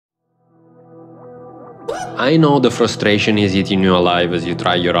I know the frustration is eating you alive as you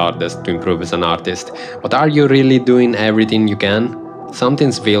try your hardest to improve as an artist, but are you really doing everything you can?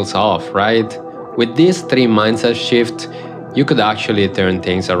 Something feels off, right? With these 3 mindset shifts, you could actually turn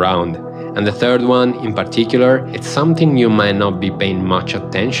things around. And the third one, in particular, it's something you might not be paying much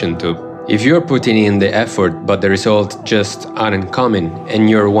attention to. If you're putting in the effort but the results just aren't coming and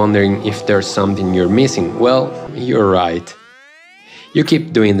you're wondering if there's something you're missing, well, you're right. You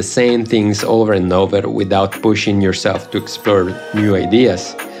keep doing the same things over and over without pushing yourself to explore new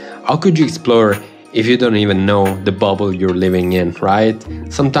ideas. How could you explore if you don't even know the bubble you're living in, right?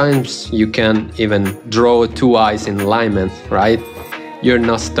 Sometimes you can't even draw 2 eyes in alignment, right? You're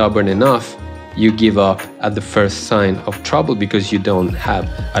not stubborn enough. You give up at the first sign of trouble because you don't have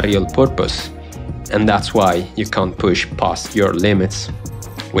a real purpose. And that's why you can't push past your limits.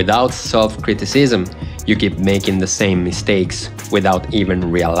 Without self-criticism, you keep making the same mistakes without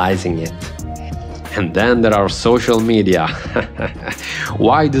even realizing it. And then there are social media.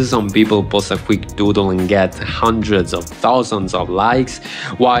 Why do some people post a quick doodle and get hundreds of thousands of likes,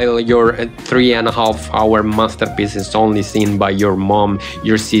 while your 3.5-hour masterpiece is only seen by your mom,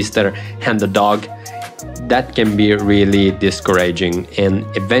 your sister, and the dog? That can be really discouraging, and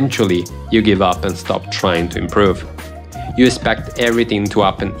eventually you give up and stop trying to improve. You expect everything to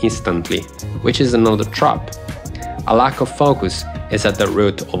happen instantly, which is another trap. A lack of focus is at the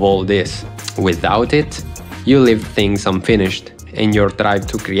root of all this. Without it, you leave things unfinished and your drive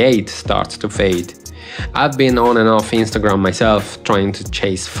to create starts to fade. I've been on and off Instagram myself, trying to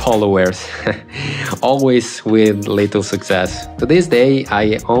chase followers, always with little success. To this day,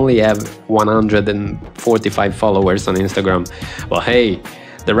 I only have 145 followers on Instagram. Well, hey,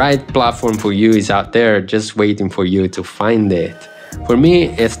 the right platform for you is out there, just waiting for you to find it. For me,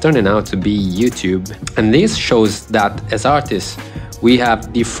 it's turning out to be YouTube. And this shows that as artists, we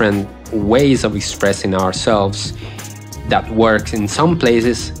have different ways of expressing ourselves that works in some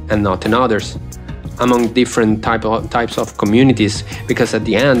places and not in others, among different types of communities, because at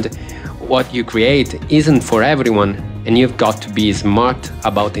the end, what you create isn't for everyone, and you've got to be smart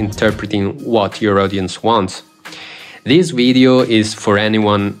about interpreting what your audience wants. This video is for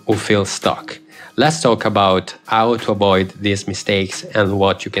anyone who feels stuck. Let's talk about how to avoid these mistakes and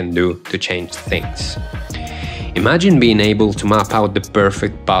what you can do to change things. Imagine being able to map out the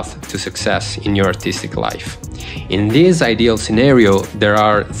perfect path to success in your artistic life. In this ideal scenario, there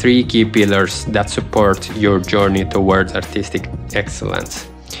are 3 key pillars that support your journey towards artistic excellence: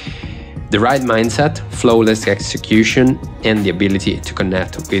 the right mindset, flawless execution, and the ability to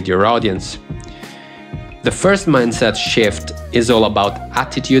connect with your audience. The first mindset shift is all about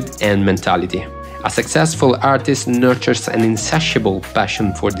attitude and mentality. A successful artist nurtures an insatiable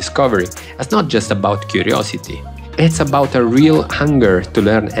passion for discovery. It's not just about curiosity. It's about a real hunger to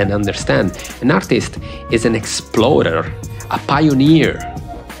learn and understand. An artist is an explorer, a pioneer.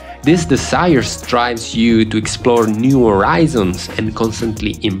 This desire drives you to explore new horizons and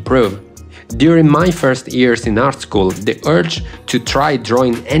constantly improve. During my first years in art school, the urge to try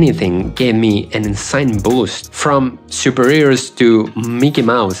drawing anything gave me an insane boost. From superheroes to Mickey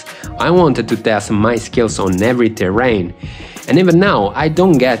Mouse, I wanted to test my skills on every terrain. And even now, I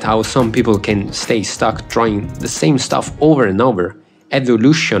don't get how some people can stay stuck drawing the same stuff over and over.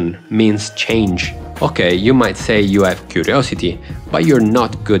 Evolution means change. Okay, you might say you have curiosity, but you're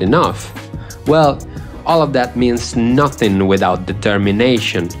not good enough. Well, all of that means nothing without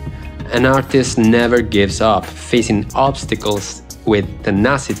determination. An artist never gives up, facing obstacles with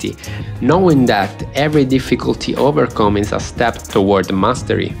tenacity, knowing that every difficulty overcome is a step toward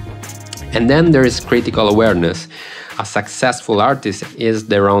mastery. And then there is critical awareness. A successful artist is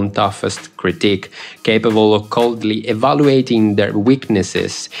their own toughest critic, capable of coldly evaluating their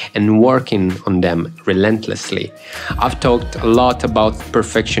weaknesses and working on them relentlessly. I've talked a lot about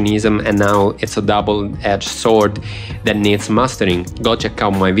perfectionism and how it's a double-edged sword that needs mastering. Go check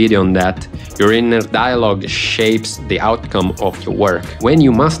out my video on that. Your inner dialogue shapes the outcome of your work. When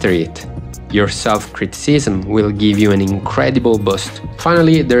you master it, your self-criticism will give you an incredible boost.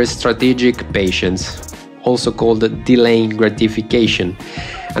 Finally, there is strategic patience, also called delaying gratification.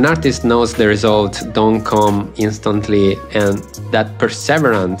 An artist knows the results don't come instantly and that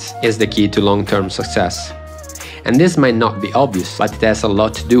perseverance is the key to long-term success. And this might not be obvious, but it has a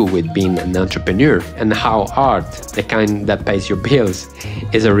lot to do with being an entrepreneur and how art, the kind that pays your bills,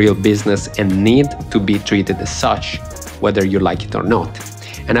 is a real business and need to be treated as such, whether you like it or not.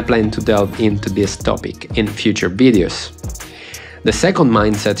 And I plan to delve into this topic in future videos. The second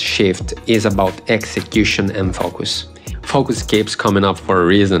mindset shift is about execution and focus. Focus keeps coming up for a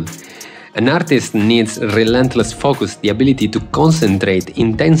reason. An artist needs relentless focus, the ability to concentrate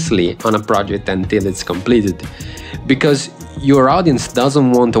intensely on a project until it's completed. Because your audience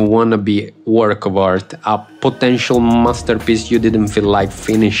doesn't want a wannabe work of art, a potential masterpiece you didn't feel like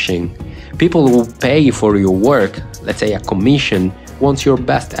finishing. People who pay for your work, let's say a commission, want your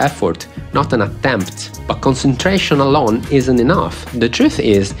best effort, not an attempt. But concentration alone isn't enough. The truth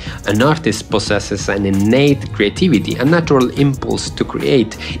is, an artist possesses an innate creativity, a natural impulse to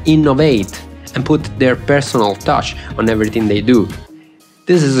create, innovate, and put their personal touch on everything they do.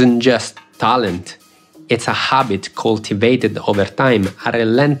 This isn't just talent. It's a habit cultivated over time, a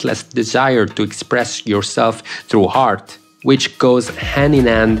relentless desire to express yourself through art, which goes hand in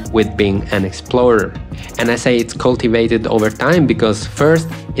hand with being an explorer. And I say it's cultivated over time because first,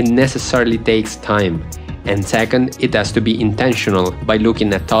 it necessarily takes time, and second, it has to be intentional by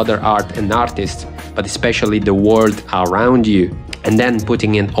looking at other art and artists, but especially the world around you, and then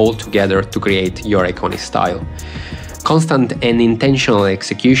putting it all together to create your iconic style. Constant and intentional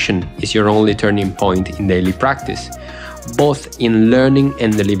execution is your only turning point in daily practice, both in learning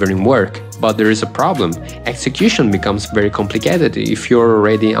and delivering work. But there is a problem. Execution becomes very complicated if you're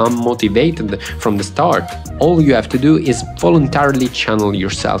already unmotivated from the start. All you have to do is voluntarily channel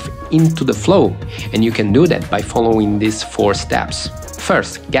yourself into the flow, and you can do that by following these 4 steps.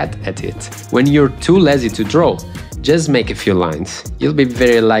 First, get at it. When you're too lazy to draw, just make a few lines. You'll be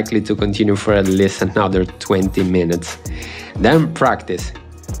very likely to continue for at least another 20 minutes. Then practice.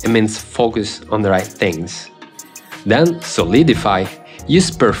 It means focus on the right things. Then solidify.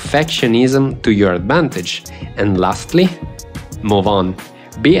 Use perfectionism to your advantage. And lastly, move on.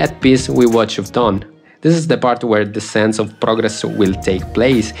 Be at peace with what you've done. This is the part where the sense of progress will take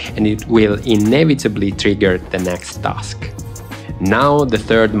place, and it will inevitably trigger the next task. Now the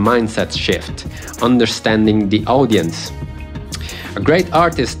third mindset shift, understanding the audience. A great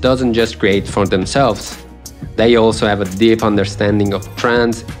artist doesn't just create for themselves. They also have a deep understanding of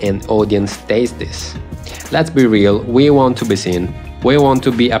trends and audience tastes. Let's be real, we want to be seen. We want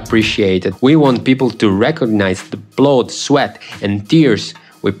to be appreciated. We want people to recognize the blood, sweat, and tears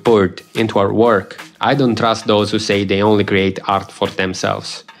we poured into our work. I don't trust those who say they only create art for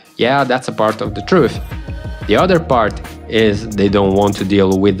themselves. Yeah, that's a part of the truth. The other part is they don't want to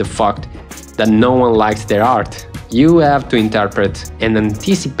deal with the fact that no one likes their art. You have to interpret and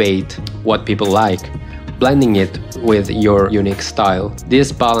anticipate what people like, blending it with your unique style.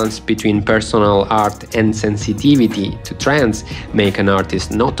 This balance between personal art and sensitivity to trends make an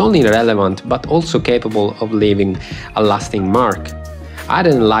artist not only relevant but also capable of leaving a lasting mark. I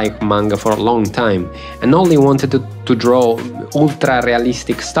didn't like manga for a long time and only wanted to draw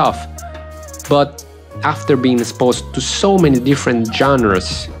ultra-realistic stuff, but after being exposed to so many different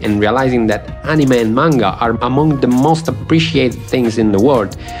genres and realizing that anime and manga are among the most appreciated things in the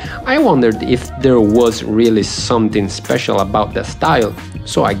world, I wondered if there was really something special about that style,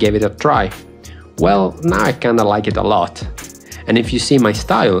 so I gave it a try. Well, now I kinda like it a lot. And if you see my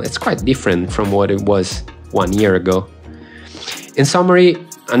style, it's quite different from what it was 1 year ago. In summary,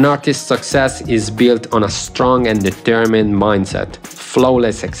 an artist's success is built on a strong and determined mindset,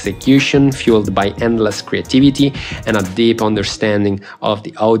 flawless execution fueled by endless creativity, and a deep understanding of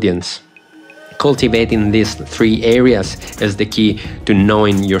the audience. Cultivating these 3 areas is the key to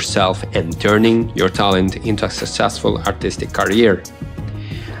knowing yourself and turning your talent into a successful artistic career.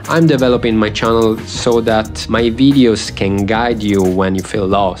 I'm developing my channel so that my videos can guide you when you feel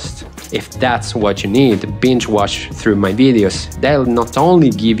lost. If that's what you need, binge watch through my videos. They'll not only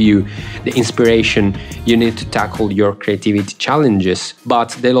give you the inspiration you need to tackle your creativity challenges, but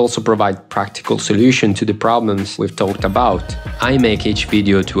they'll also provide practical solutions to the problems we've talked about. I make each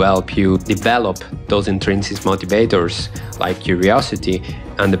video to help you develop those intrinsic motivators like curiosity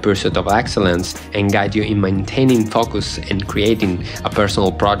and the pursuit of excellence, and guide you in maintaining focus and creating a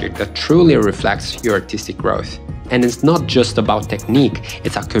personal project that truly reflects your artistic growth. And it's not just about technique,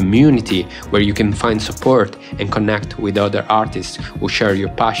 it's a community where you can find support and connect with other artists who share your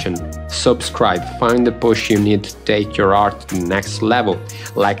passion. Subscribe, find the push you need to take your art to the next level,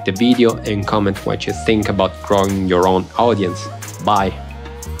 like the video and comment what you think about growing your own audience. Bye!